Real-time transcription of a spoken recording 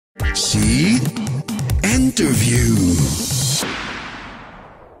Seed Interview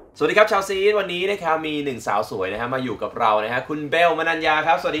สวัสดีครับชาวซีดวันนี้นะครับมีหนึ่งสาวสวยนะฮะมาอยู่กับเรานะฮะคุณเบลมนัญญาค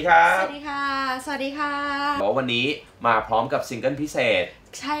รับสวัสดีครับสวัสดีค่ะสวัสดีค่ะบอกว่าวันนี้มาพร้อมกับซิงเกิลพิเศษ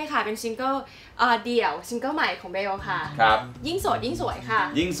ใช่ค่ะเป็นซิงเกิลเดี่ยวซิงเกิลใหม่ของเบลค่ะครับยิ่งโสดยิ่งสวยค่ะ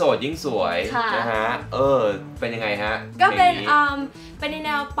ยิ่งโสดยิ่งสวยนะฮะเป็นยังไงฮะก็เป็นในแน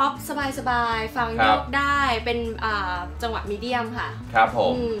วป๊อปสบายๆฟังยกได้เป็นจังหวะมีเดียมค่ะครับผ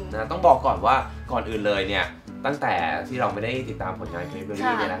มนะต้องบอกก่อนว่าก่อนอื่นเลยเนี่ยตั้งแต่ที่เราไม่ได้ติดตามผลงานเพลงเบล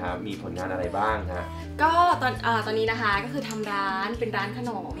ลี่เนี่ยนะครับมีผลงานอะไรบ้างฮะก็ตอนนี้นะคะก็คือทำร้านเป็นร้านข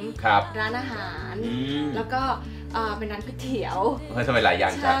นมร้านอาหารแล้วก็เป็นร้านก๋วยเตี๋ยวทำไมหลายอย่า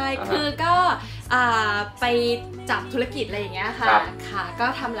งใช่คือก็ไปจับธุรกิจอะไรอย่างเงี้ยค่ะก็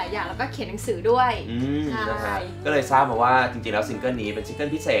ทำหลายอย่างแล้วก็เขียนหนังสือด้วยใช่ก็เลยทราบมาว่าจริงๆแล้วซิงเกิลนี้เป็นซิงเกิล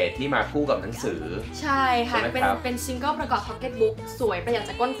พิเศษที่มาคู่กับหนังสือใช่ค่ะเป็นซิงเกิลประกอบพ็อกเก็ตบุ๊กสวยประหยัด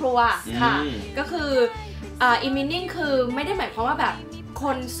จากก้นครัวค่ะก็คืออีมินิ่งคือไม่ได้หมายความว่าแบบค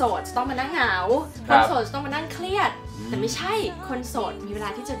นโสดต้องมานั่งเหงาคนโสดต้องมานั่งเครียดแต่ไม่ใช่คนโสดมีเวลา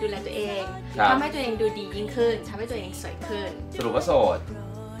ที่จะดูแลตัวเองทำให้ตัวเองดูดียิ่งขึ้นทำให้ตัวเองสวยขึ้นสรุปว่าโสด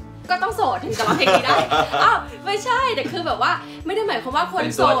ก็ต้องโสดถึงจะร้องเพลงนี้ได้อ้าวไม่ใช่แต่คือแบบว่าไม่ได้หมายความว่าคน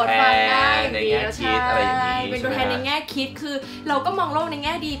โสดฟังได้ในแง่คิดอะไรอย่างนี้เป็นตัวแทนในแง่คิดคือเราก็มองโลกในแ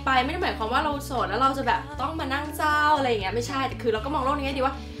ง่ดีไปไม่ได้หมายความว่าเราโสดแล้วเราจะแบบต้องมานั่งเศร้าอะไรอย่างเงี้ยไม่ใช่แต่คือเราก็มองโลกในแง่ดี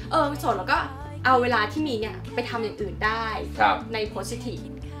ว่าโสดเราก็เอาเวลาที่มีเนี่ยไปทำอย่างอื่นได้ใน positive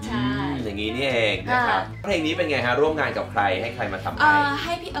ใช่อย่างนี้นี่เองนะครับเพลงนี้เป็นไงฮะร่วมงานกับใครให้ใครมาทำใ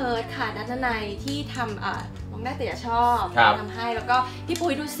ห้พี่เอิร์ธค่ะนัทนัยที่ทำมองได้แต่อย่าชอบทำให้แล้วก็พี่ปุ้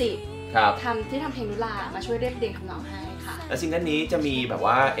ยดูสิที่ทำเพลงนุลามาช่วยเรียบเรียงคำนองให้ค่ะแล้วซิงเกิลนี้จะมีแบบ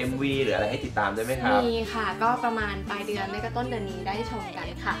ว่า MV หรืออะไรให้ติดตามได้ไหมครับมีค่ะก็ประมาณปลายเดือนไม่ก็ต้นเดือนนี้ได้ชมกัน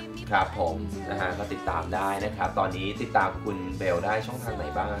ค่ะครับผมนะฮะก็ติดตามได้นะครับตอนนี้ติดตามคุณเบลได้ช่องทางไหน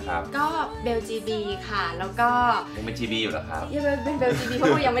บ้างครับก็เบล GB ค่ะแล้วก็ยังเป็น GB อยู่เหรอครับยังเป็นเบล GB เพรา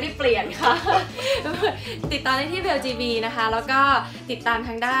ะว่ายังไม่ได้เปลี่ยนค่ะติดตามได้ที่เบล GB นะคะแล้วก็ติดตามท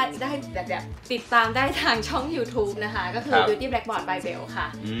างได้แบบติดตามได้ทางช่อง YouTube นะคะก็คือ Beauty Blackboard By Belle ค่ะ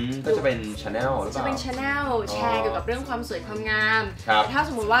ก็จะเป็น channel หรือเปล่าจะเป็น channel แชร์เกี่ยวกับเรื่องความสวยความงามถ้าส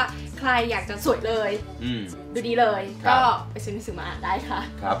มมุติว่าใครอยากจะสวยเลยดูดีเลยก็ไปซื้อหนังสือมาอ่านได้ค่ะ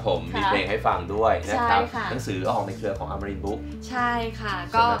ครับผมมีเพลงให้ฟังด้วยนะครับหนังสือออกในเครือของ Amarin Book ใช่ค่ะ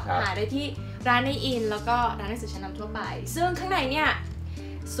ก็หาได้ที่ร้านในอินแล้วก็ร้านหนังสือชั้นนำทั่วไปซึ่งข้างในเนี่ย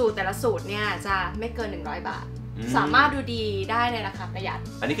สูตรแต่ละสูตรเนี่ยจะไม่เกิน100 บาทสามารถดูดีได้ในราคาประหยัด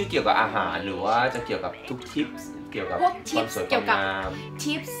อันนี้คือเกี่ยวกับอาหารหรือว่าจะเกี่ยวกับทุกทิปเกี่ยวกับความสวยความงาม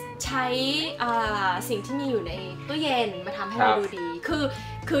ทิปใช้สิ่งที่มีอยู่ในตู้เย็นมาทำให้เราดูดี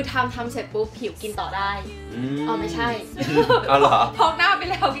คือทำเสร็จปุ๊บผิวกินต่อได้ไม่ใช่พอกหน้าไป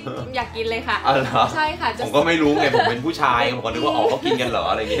แล้วอยากกินเลยค่ะใช่ค่ะผมก็ไม่รู้ไงผมเป็นผู้ชายผมก็นึกว่าเขากินกันเหรอ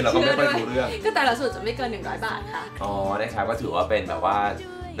อะไรอย่างนี้เราก็ไม่ค่อยรู้เรื่องก็แต่ละสูตรจะไม่เกิน100 บาทค่ะนะครับก็ถือว่าเป็นแบบว่า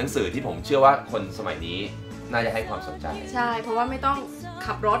หนังสือที่ผมเชื่อว่าคนสมัยนี้น่าจะให้ความสนใจใช่เพราะว่าไม่ต้อง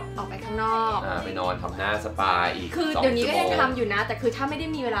ขับรถออกไปข้างนอกไปนอนทำหน้าสปาอีกคือเดี๋ยวนี้ก็ยังทำอยู่นะแต่คือถ้าไม่ได้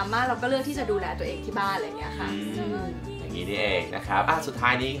มีเวลามากเราก็เลือกที่จะดูแลตัวเองที่บ้านอะไรอย่างเงี้ยค่ะอย่างนี้นี่เองนะครับสุดท้า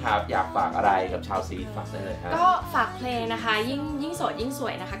ยนี้ครับอยากฝากอะไรกับชาวซีฝากได้เลยครับก็ฝากเพลงนะคะยิ่งโสดยิ่งส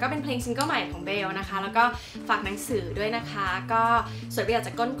วยนะคะก็เป็นเพลงซิงเกิลใหม่ของเบลนะคะแล้วก็ฝากหนังสือด้วยนะคะก็สวยประหยัดจ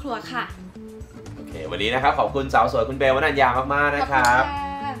ากก้นครัวค่ะโอเควันนี้นะครับขอบคุณสาวสวยคุณเบลวนัญญามากๆนะครับ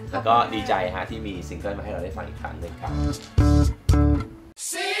แล้วก็ดีใจฮะที่มีซิงเกิลมาให้เราได้ฟังอีกครั้งหนึ่งครับ